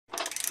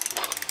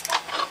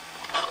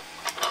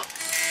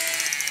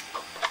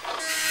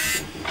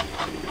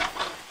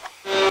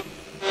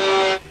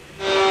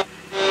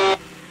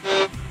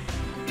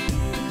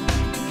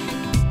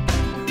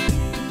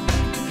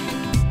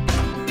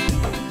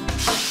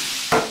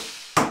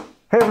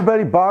Hey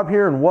everybody, Bob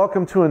here and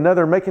welcome to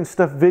another Making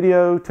Stuff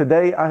video.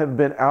 Today I have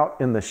been out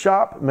in the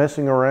shop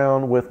messing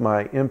around with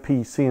my MP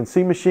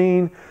CNC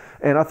machine,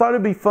 and I thought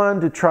it'd be fun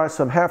to try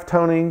some half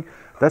toning.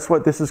 That's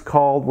what this is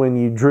called when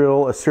you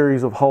drill a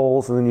series of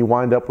holes and then you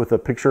wind up with a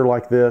picture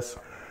like this.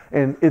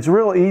 And it's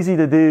real easy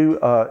to do.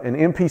 An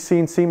MP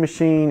CNC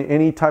machine,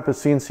 any type of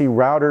CNC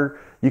router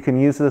you can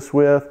use this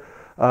with.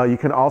 You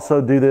can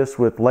also do this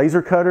with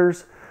laser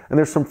cutters. And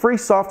there's some free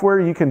software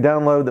you can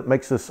download that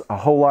makes this a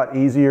whole lot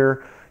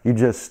easier. You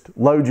just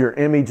load your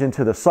image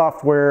into the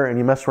software and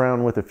you mess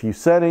around with a few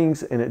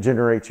settings and it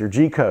generates your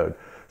G-code.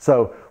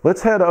 So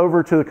let's head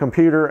over to the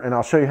computer and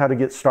I'll show you how to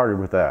get started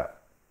with that.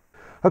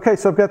 Okay,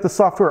 so I've got the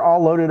software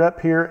all loaded up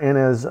here, and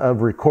as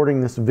of recording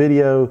this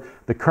video,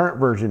 the current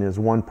version is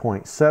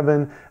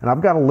 1.7, and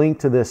I've got a link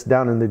to this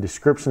down in the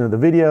description of the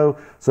video.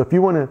 So if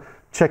you want to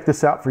check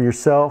this out for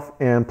yourself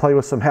and play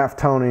with some half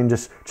toning,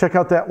 just check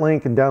out that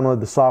link and download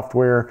the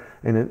software,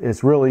 and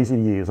it's real easy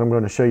to use. I'm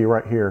going to show you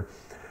right here.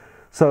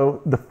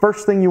 So the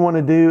first thing you want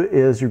to do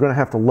is you're going to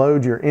have to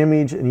load your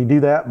image, and you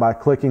do that by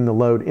clicking the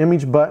load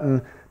image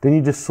button. Then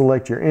you just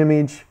select your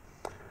image,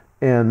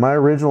 and my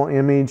original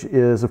image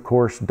is of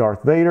course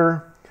Darth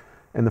Vader.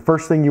 And the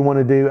first thing you want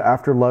to do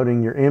after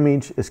loading your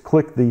image is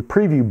click the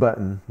preview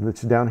button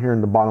that's down here in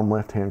the bottom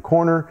left hand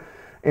corner.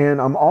 And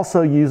I'm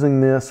also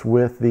using this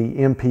with the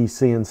MP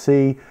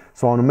CNC,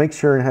 so I want to make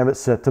sure and have it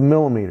set to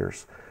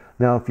millimeters.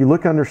 Now if you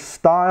look under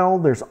style,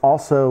 there's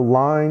also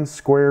lines,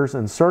 squares,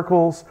 and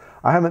circles.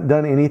 I haven't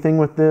done anything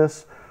with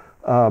this,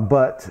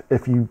 but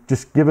if you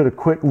just give it a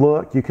quick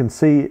look, you can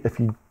see if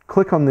you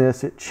click on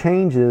this, it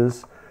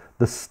changes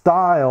the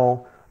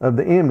style of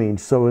the image.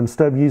 So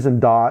instead of using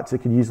dots, it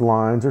could use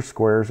lines or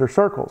squares or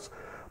circles.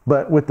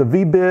 But with the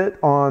V-bit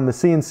on the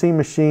CNC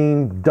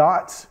machine,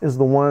 dots is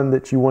the one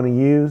that you want to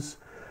use,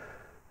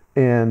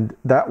 and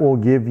that will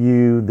give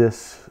you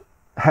this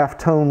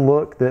half-tone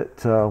look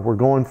that we're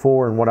going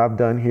for and what I've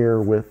done here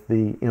with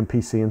the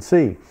MP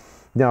CNC.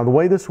 Now the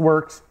way this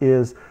works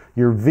is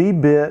your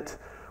V-bit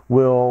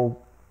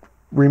will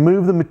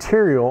remove the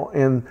material,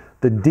 and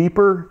the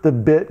deeper the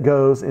bit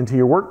goes into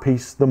your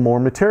workpiece, the more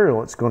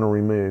material it's going to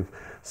remove.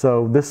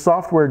 So this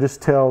software just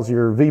tells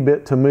your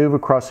V-bit to move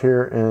across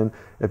here, and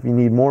if you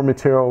need more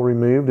material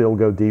removed, it'll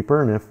go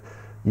deeper, and if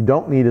you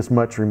don't need as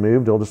much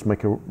removed, it'll just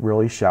make a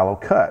really shallow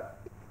cut.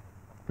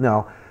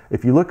 Now,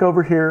 if you look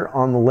over here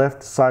on the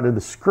left side of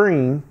the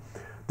screen,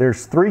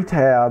 there's 3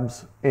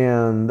 tabs,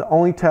 and the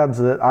only tabs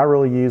that I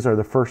really use are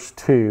the first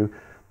 2,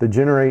 the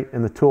generate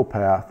and the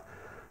toolpath.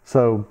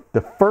 So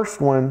the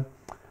first one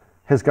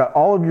has got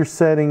all of your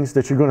settings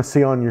that you're going to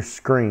see on your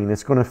screen.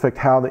 It's going to affect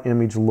how the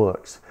image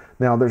looks.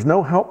 Now there's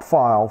no help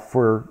file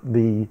for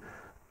the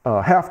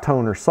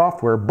half-toner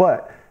software,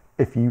 but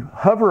if you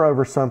hover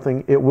over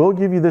something, it will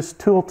give you this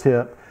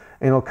tooltip,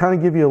 and it'll kind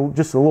of give you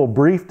just a little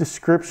brief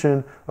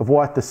description of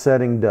what the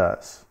setting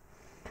does.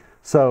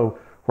 So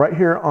right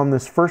here on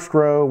this first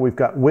row, we've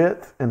got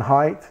width and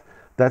height.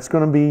 That's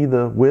going to be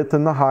the width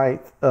and the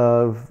height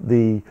of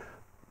the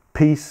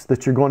piece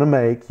that you're going to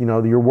make, you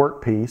know, your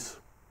work piece.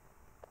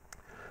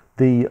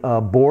 The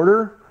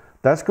border,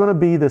 that's going to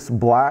be this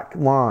black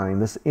line,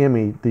 this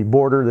image, the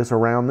border that's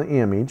around the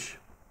image.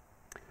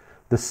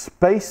 The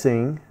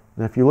spacing,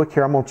 and if you look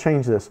here, I'm going to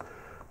change this.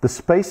 The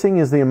spacing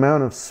is the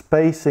amount of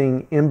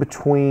spacing in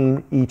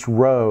between each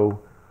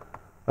row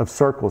of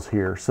circles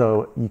here.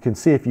 So you can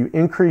see if you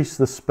increase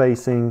the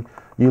spacing,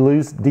 you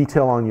lose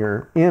detail on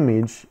your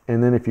image,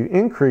 and then if you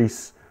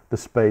increase the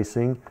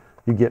spacing,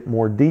 you get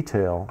more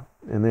detail.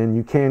 And then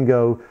you can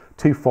go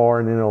too far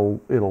and then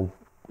it'll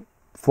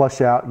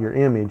flush out your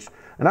image.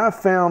 And I've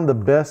found the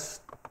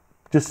best,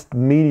 just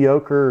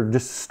mediocre,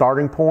 just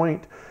starting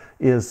point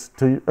is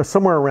to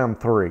somewhere around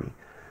 3.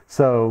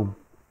 So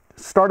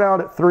start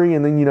out at 3,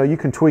 and then you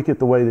can tweak it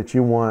the way that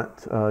you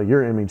want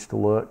your image to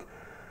look.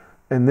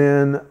 And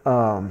then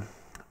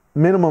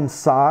minimum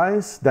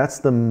size, that's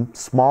the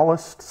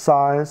smallest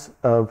size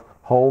of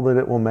hole that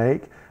it will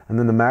make. And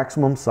then the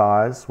maximum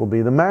size will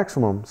be the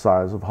maximum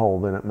size of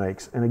hole that it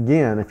makes. And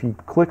again, if you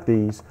click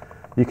these,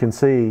 you can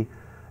see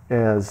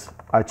as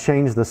I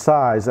change the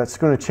size, that's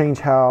going to change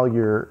how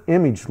your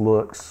image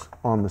looks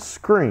on the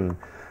screen.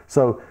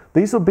 So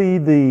these will be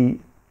the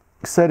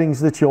settings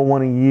that you'll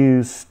want to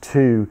use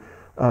to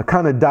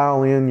kind of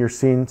dial in your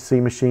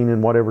CNC machine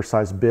in whatever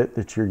size bit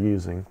that you're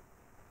using.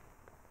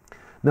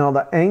 Now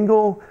the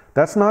angle,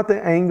 that's not the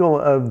angle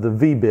of the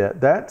V-bit,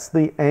 that's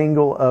the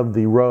angle of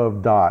the row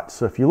of dots.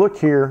 So if you look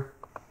here,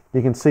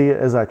 you can see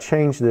as I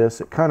change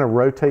this, it kind of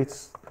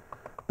rotates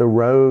the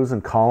rows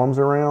and columns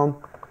around.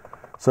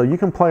 So you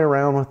can play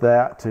around with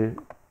that to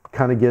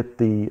kind of get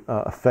the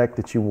effect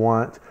that you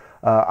want.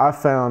 I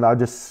found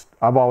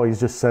I've always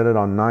just set it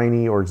on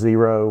 90 or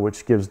 0,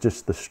 which gives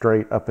just the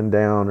straight up and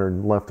down or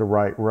left to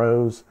right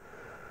rows.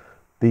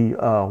 The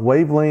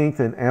wavelength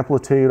and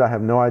amplitude, I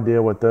have no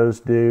idea what those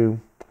do.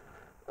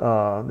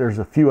 There's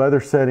a few other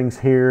settings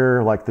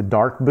here, like the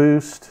dark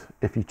boost.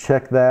 If you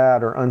check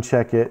that or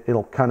uncheck it,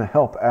 it'll kind of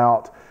help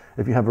out.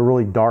 If you have a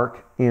really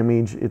dark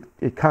image,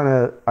 it kind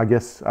of, I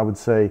guess I would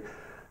say,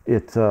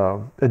 it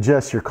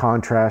adjusts your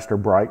contrast or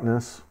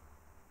brightness.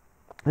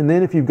 And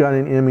then if you've got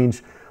an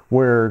image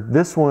where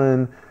this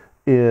one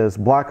is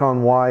black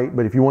on white,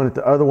 but if you want it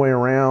the other way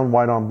around,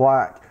 white on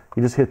black,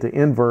 you just hit the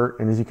invert,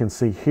 and as you can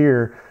see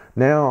here,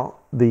 now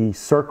the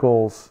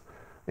circles,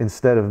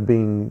 instead of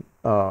being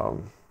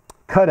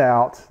cut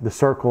out, the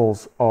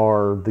circles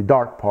are the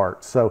dark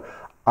parts. So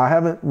I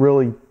haven't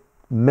really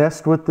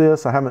messed with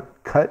this. I haven't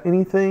cut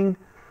anything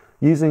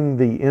using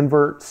the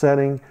invert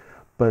setting,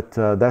 but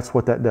that's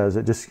what that does.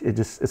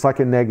 It's like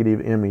a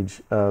negative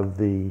image of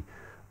the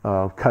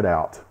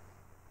cutout.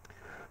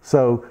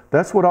 So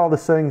that's what all the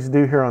settings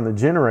do here on the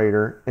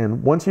generator.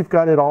 And once you've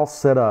got it all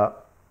set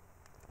up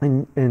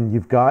and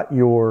you've got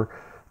your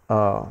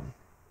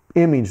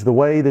image the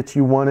way that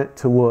you want it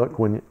to look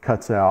when it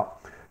cuts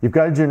out, you've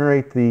got to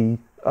generate the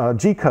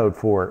G-code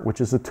for it,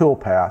 which is the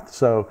toolpath.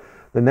 So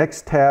the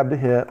next tab to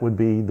hit would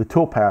be the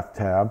toolpath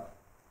tab.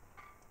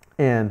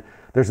 And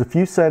there's a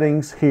few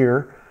settings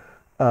here.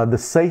 The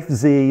safe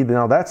Z,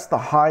 now that's the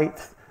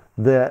height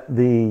that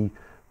the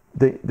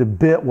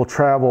bit will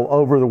travel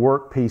over the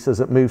workpiece as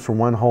it moves from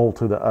one hole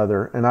to the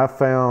other. And I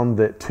found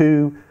that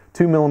 2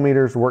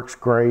 millimeters works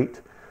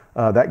great.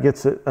 That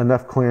gets it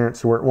enough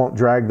clearance where it won't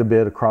drag the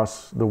bit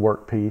across the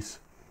workpiece.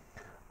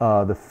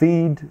 The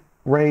feed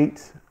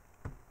rate,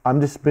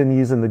 I'm just been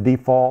using the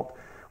default,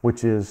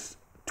 which is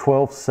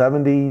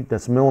 1270,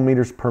 that's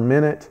millimeters per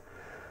minute.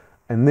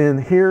 And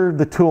then here,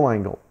 the tool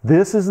angle.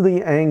 This is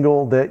the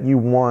angle that you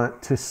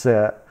want to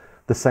set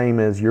the same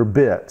as your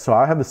bit. So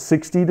I have a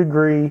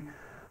 60-degree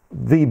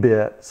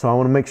V-bit, so I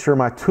want to make sure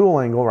my tool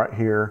angle right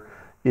here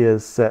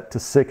is set to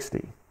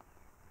 60.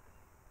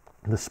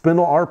 The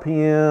spindle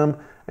RPM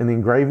and the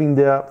engraving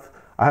depth,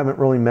 I haven't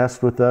really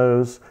messed with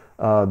those.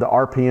 The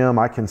RPM,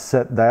 I can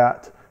set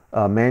that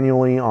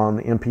manually on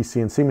the MP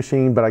CNC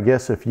machine, but I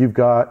guess if you've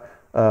got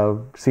a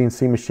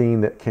CNC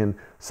machine that can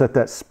set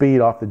that speed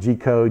off the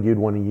G-code, you'd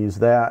want to use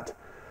that.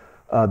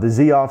 The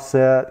Z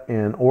offset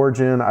and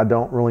origin, I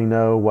don't really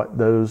know what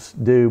those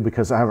do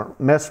because I haven't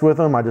messed with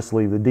them. I just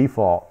leave the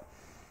default.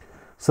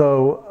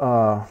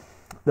 So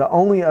the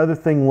only other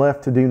thing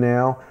left to do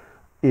now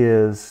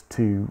is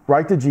to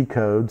write the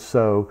G-code.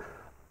 So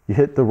you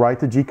hit the write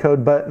the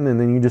G-code button, and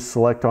then you just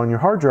select on your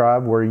hard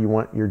drive where you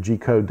want your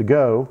G-code to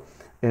go.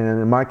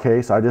 And in my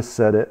case, I just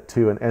set it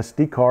to an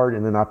SD card,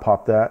 and then I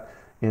pop that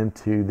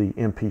into the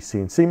MP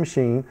CNC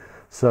machine.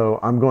 So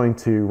I'm going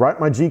to write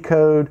my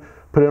G-code,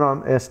 put it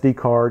on SD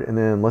card, and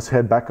then let's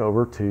head back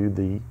over to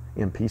the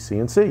MP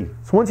CNC.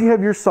 So once you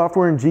have your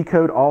software and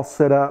G-code all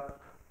set up,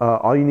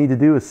 all you need to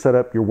do is set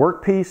up your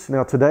workpiece.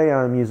 Now today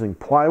I'm using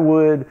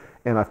plywood,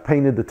 and I've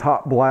painted the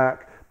top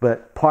black,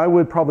 but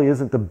plywood probably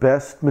isn't the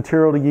best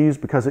material to use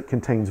because it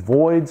contains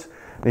voids.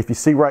 And if you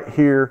see right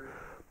here,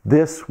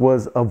 this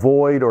was a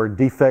void or a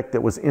defect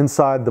that was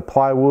inside the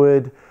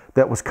plywood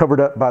that was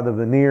covered up by the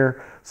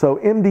veneer. So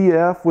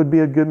MDF would be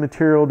a good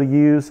material to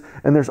use.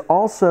 And there's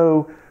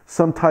also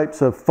some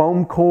types of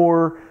foam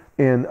core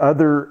and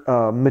other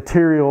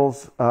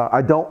materials.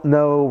 I don't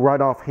know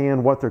right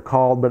offhand what they're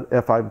called, but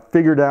if I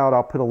figured out,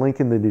 I'll put a link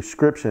in the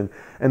description.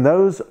 And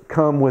those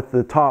come with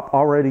the top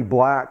already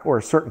black or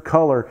a certain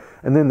color,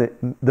 and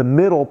then the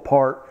middle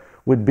part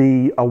would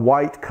be a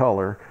white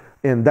color.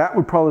 And that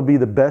would probably be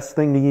the best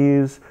thing to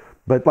use.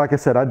 But like I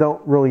said, I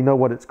don't really know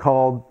what it's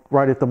called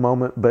right at the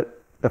moment, but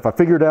if I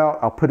figure it out,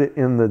 I'll put it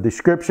in the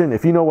description.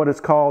 If you know what it's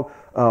called,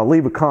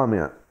 leave a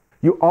comment.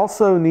 You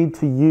also need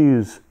to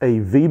use a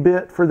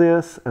V-bit for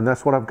this, and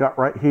that's what I've got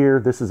right here.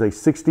 This is a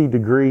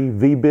 60-degree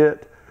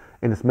V-bit,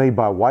 and it's made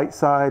by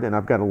Whiteside, and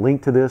I've got a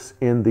link to this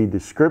in the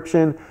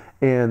description.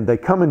 And they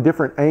come in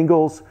different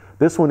angles.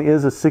 This one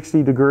is a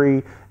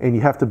 60-degree, and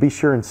you have to be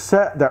sure and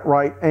set that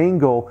right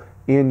angle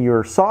in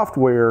your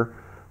software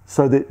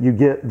so that you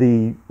get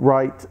the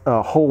right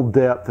hole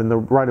depth and the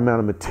right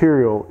amount of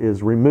material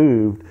is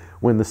removed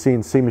when the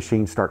CNC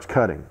machine starts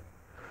cutting.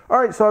 All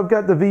right, so I've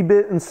got the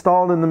V-bit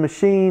installed in the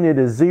machine. It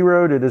is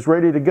zeroed, it is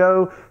ready to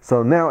go.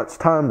 So now it's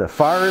time to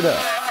fire it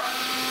up.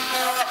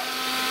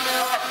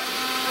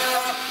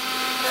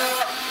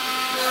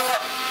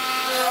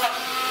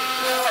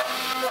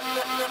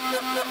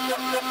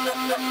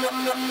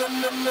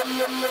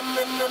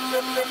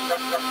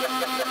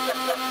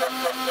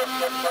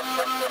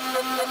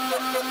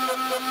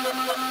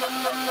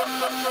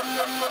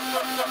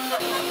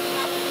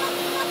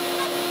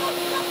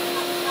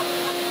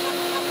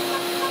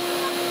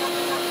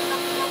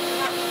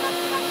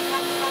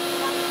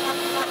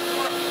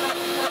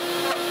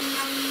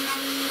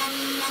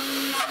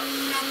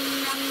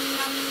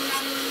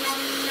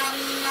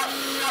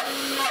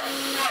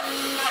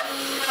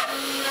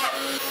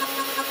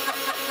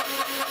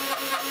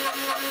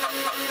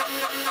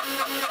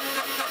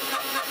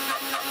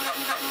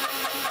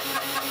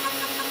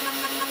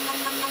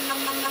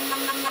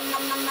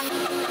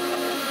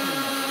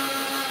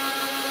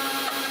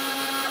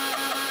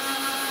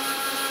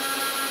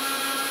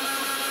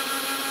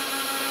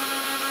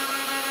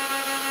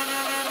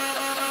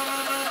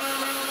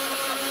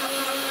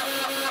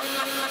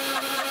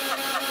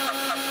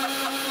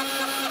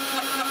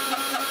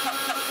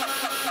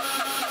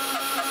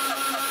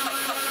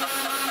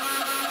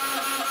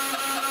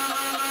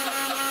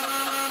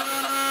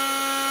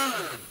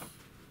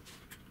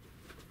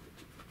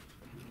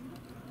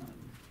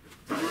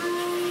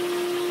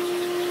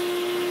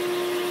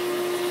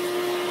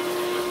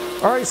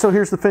 All right, so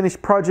here's the finished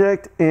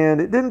project,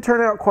 and it didn't turn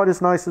out quite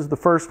as nice as the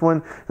first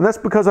one, and that's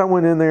because I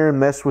went in there and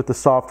messed with the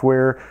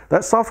software.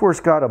 That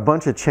software's got a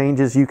bunch of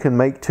changes you can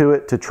make to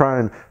it to try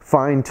and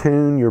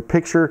fine-tune your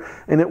picture,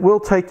 and it will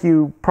take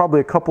you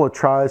probably a couple of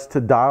tries to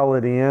dial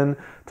it in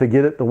to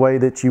get it the way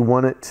that you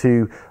want it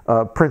to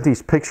print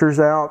these pictures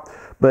out.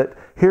 But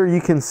here you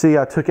can see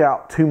I took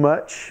out too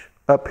much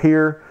up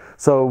here,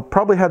 so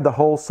probably had the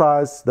hole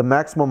size, the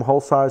maximum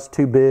hole size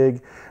too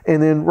big,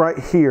 and then right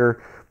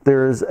here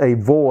there's a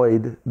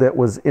void that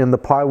was in the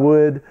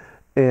plywood,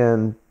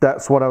 and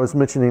that's what I was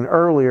mentioning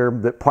earlier,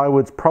 that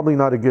plywood's probably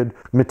not a good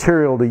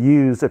material to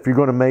use if you're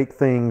going to make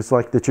things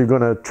like that you're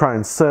going to try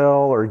and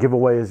sell or give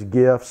away as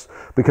gifts,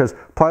 because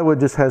plywood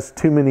just has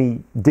too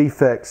many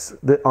defects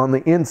that on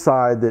the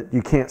inside that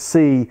you can't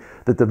see,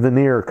 that the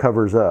veneer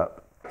covers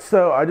up.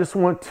 So I just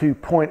want to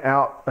point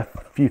out a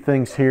few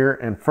things here,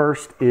 and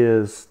first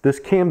is this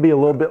can be a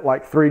little bit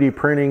like 3D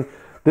printing.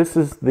 This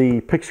is the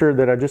picture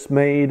that I just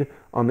made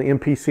on the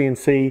MP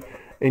CNC,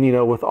 and you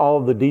know, with all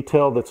of the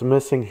detail that's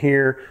missing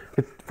here,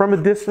 from a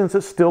distance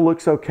it still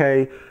looks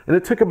okay, and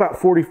it took about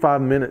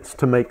 45 minutes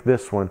to make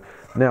this one.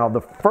 Now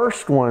the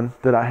first one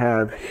that I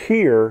have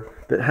here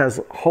that has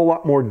a whole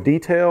lot more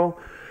detail,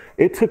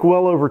 it took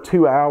well over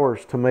 2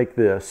 hours to make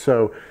this.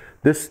 So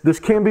this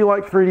can be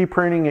like 3D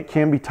printing, it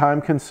can be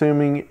time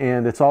consuming,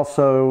 and it's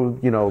also,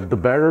 you know, the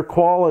better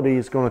quality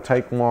is going to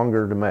take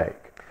longer to make.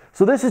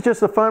 So this is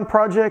just a fun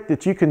project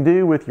that you can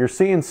do with your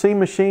CNC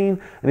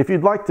machine, and if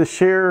you'd like to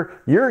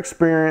share your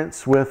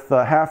experience with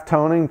half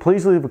toning,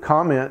 please leave a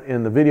comment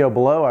in the video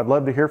below. I'd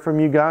love to hear from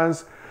you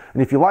guys.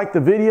 And if you like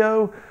the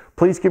video,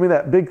 please give me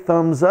that big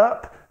thumbs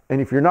up, and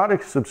if you're not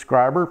a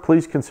subscriber,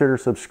 please consider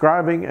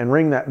subscribing and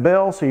ring that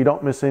bell so you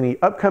don't miss any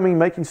upcoming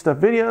Making Stuff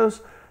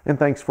videos, and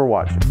thanks for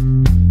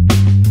watching.